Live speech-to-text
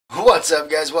What's up,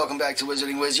 guys? Welcome back to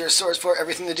Wizarding Wiz, your source for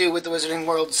everything to do with the Wizarding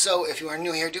world. So, if you are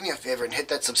new here, do me a favor and hit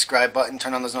that subscribe button,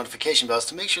 turn on those notification bells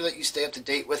to make sure that you stay up to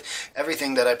date with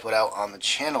everything that I put out on the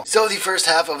channel. So, the first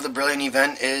half of the Brilliant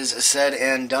event is said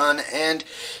and done, and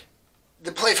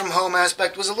the play from home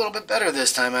aspect was a little bit better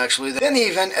this time, actually, than the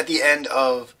event at the end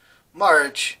of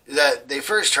March that they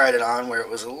first tried it on, where it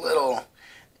was a little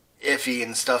iffy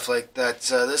and stuff like that.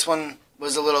 This one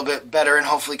was a little bit better, and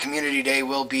hopefully Community Day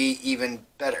will be even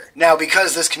better. Now,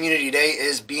 because this Community Day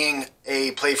is being a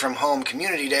play from home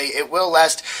Community Day, it will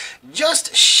last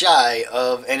just shy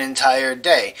of an entire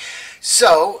day.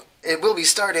 So, it will be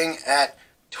starting at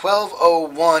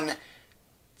 12:01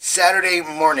 Saturday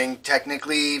morning,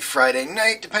 technically Friday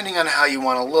night, depending on how you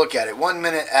want to look at it. 1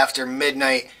 minute after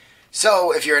midnight.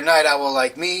 So, if you're a night owl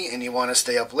like me and you want to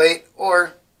stay up late,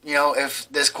 or you know, if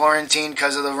this quarantine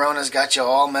because of the Rona's got you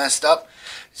all messed up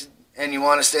and you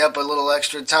want to stay up a little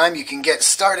extra time, you can get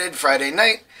started Friday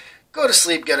night, go to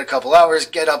sleep, get a couple hours,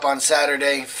 get up on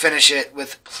Saturday, finish it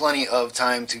with plenty of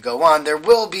time to go on. There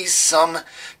will be some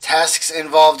tasks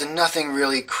involved, nothing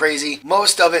really crazy.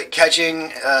 Most of it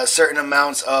catching certain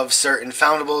amounts of certain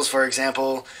foundables, for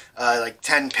example, like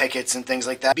 10 pickets and things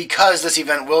like that, because this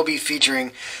event will be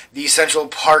featuring the Central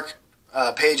Park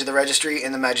page of the registry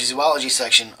in the Magizoology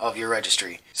section of your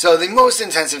registry. So the most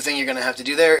intensive thing you're going to have to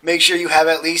do there, make sure you have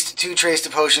at least 2 Trace to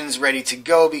Potions ready to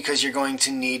go, because you're going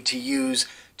to need to use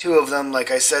 2 of them.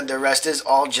 Like I said, the rest is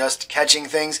all just catching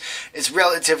things. It's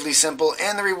relatively simple,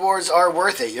 and the rewards are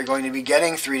worth it. You're going to be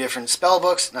getting 3 different spell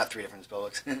books, not 3 different spell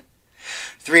books,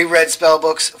 3 red spell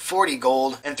books, 40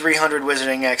 gold, and 300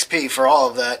 Wizarding XP for all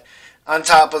of that, on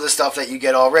top of the stuff that you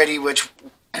get already, which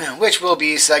will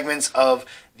be segments of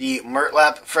the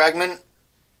Murtlap fragment,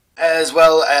 as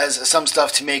well as some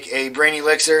stuff to make a Brain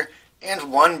Elixir,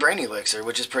 and 1 Brain Elixir,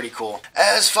 which is pretty cool.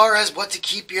 As far as what to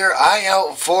keep your eye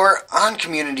out for on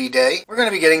Community Day, we're going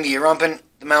to be getting the Erumpent,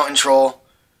 the Mountain Troll,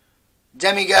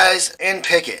 Demiguise, and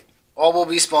Picket. All will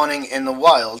be spawning in the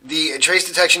wild. The Trace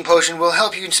Detection Potion will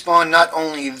help you spawn not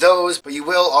only those, but you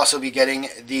will also be getting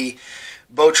the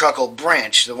Bowtruckle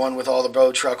Branch, the one with all the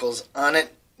Bowtruckles on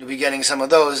it. You'll be getting some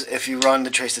of those if you run the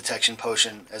Trace Detection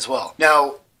Potion as well.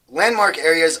 Now, landmark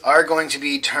areas are going to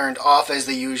be turned off as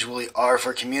they usually are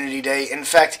for Community Day. In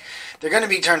fact, they're going to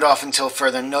be turned off until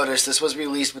further notice. This was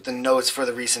released with the notes for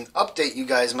the recent update you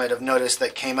guys might have noticed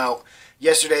that came out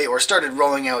yesterday, or started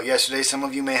rolling out yesterday. Some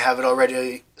of you may have it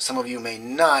already, some of you may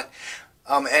not.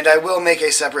 And I will make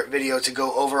a separate video to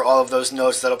go over all of those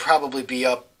notes. That'll probably be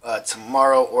up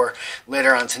tomorrow or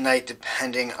later on tonight,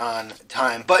 depending on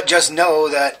time. But just know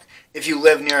that if you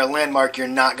live near a landmark, you're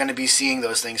not going to be seeing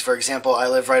those things. For example, I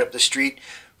live right up the street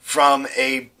from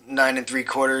a 9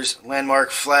 3/4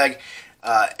 landmark flag.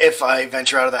 If I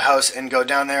venture out of the house and go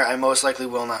down there, I most likely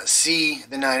will not see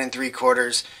the 9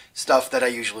 3/4 stuff that I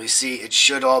usually see. It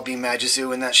should all be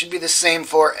Magizu, and that should be the same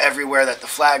for everywhere that the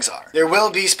flags are. There will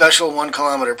be special 1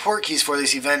 kilometer port keys for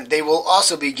this event. They will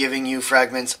also be giving you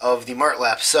fragments of the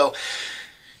Murtlap. So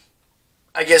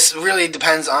I guess it really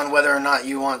depends on whether or not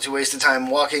you want to waste the time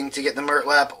walking to get the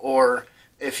Murtlap, or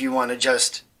if you want to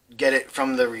just get it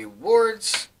from the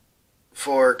rewards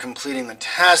for completing the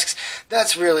tasks.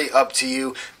 That's really up to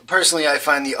you. Personally, I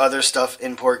find the other stuff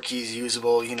in port keys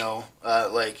usable, you know,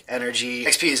 like energy.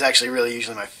 XP is actually really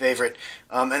usually my favorite,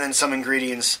 and then some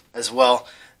ingredients as well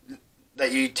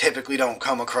that you typically don't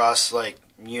come across, like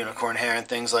unicorn hair and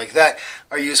things like that,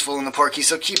 are useful in the port keys.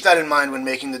 So keep that in mind when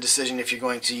making the decision if you're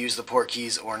going to use the port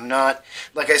keys or not.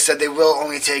 Like I said, they will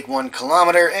only take 1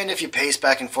 kilometer, and if you pace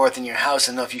back and forth in your house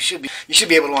enough, you should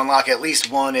be able to unlock at least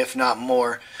 1, if not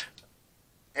more.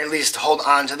 At least hold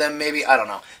on to them, maybe. I don't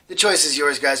know. The choice is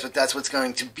yours, guys, but that's what's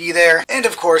going to be there. And,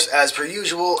 of course, as per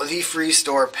usual, the free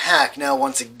store pack. Now,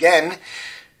 once again,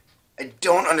 I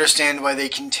don't understand why they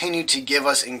continue to give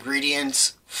us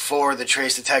ingredients for the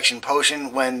Trace Detection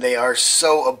Potion when they are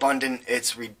so abundant.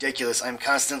 It's ridiculous. I'm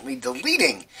constantly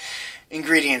deleting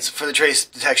ingredients for the Trace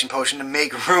Detection Potion to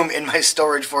make room in my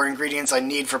storage for ingredients I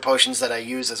need for potions that I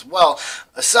use as well,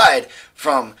 aside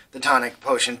from the tonic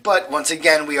potion. But once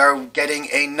again, we are getting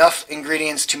enough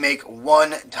ingredients to make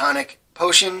 1 tonic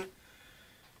potion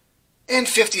and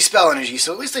 50 spell energy.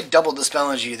 So at least they doubled the spell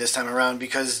energy this time around,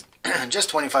 because just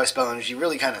 25 spell energy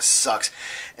really kind of sucks.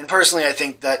 And personally, I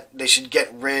think that they should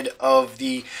get rid of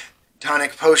the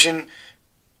tonic potion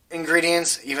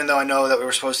ingredients, even though I know that we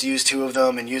were supposed to use 2 of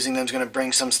them, and using them is going to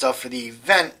bring some stuff for the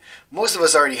event. Most of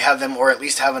us already have them, or at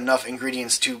least have enough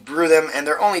ingredients to brew them, and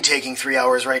they're only taking 3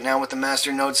 hours right now with the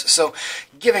master notes, so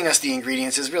giving us the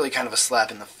ingredients is really kind of a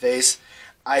slap in the face.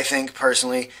 I think,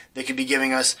 personally, they could be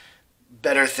giving us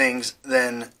better things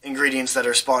than ingredients that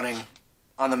are spawning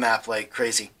on the map like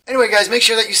crazy. Anyway, guys, make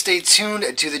sure that you stay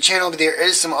tuned to the channel. There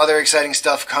is some other exciting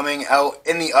stuff coming out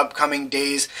in the upcoming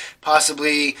days,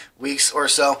 possibly weeks or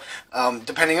so,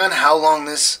 depending on how long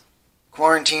this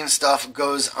quarantine stuff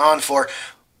goes on for.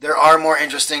 There are more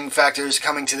interesting factors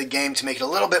coming to the game to make it a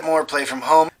little bit more play from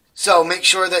home. So make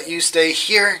sure that you stay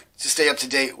here to stay up to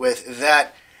date with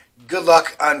that. Good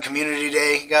luck on Community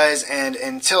Day, guys, and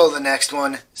until the next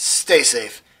one, stay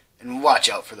safe and watch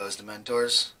out for those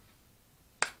Dementors.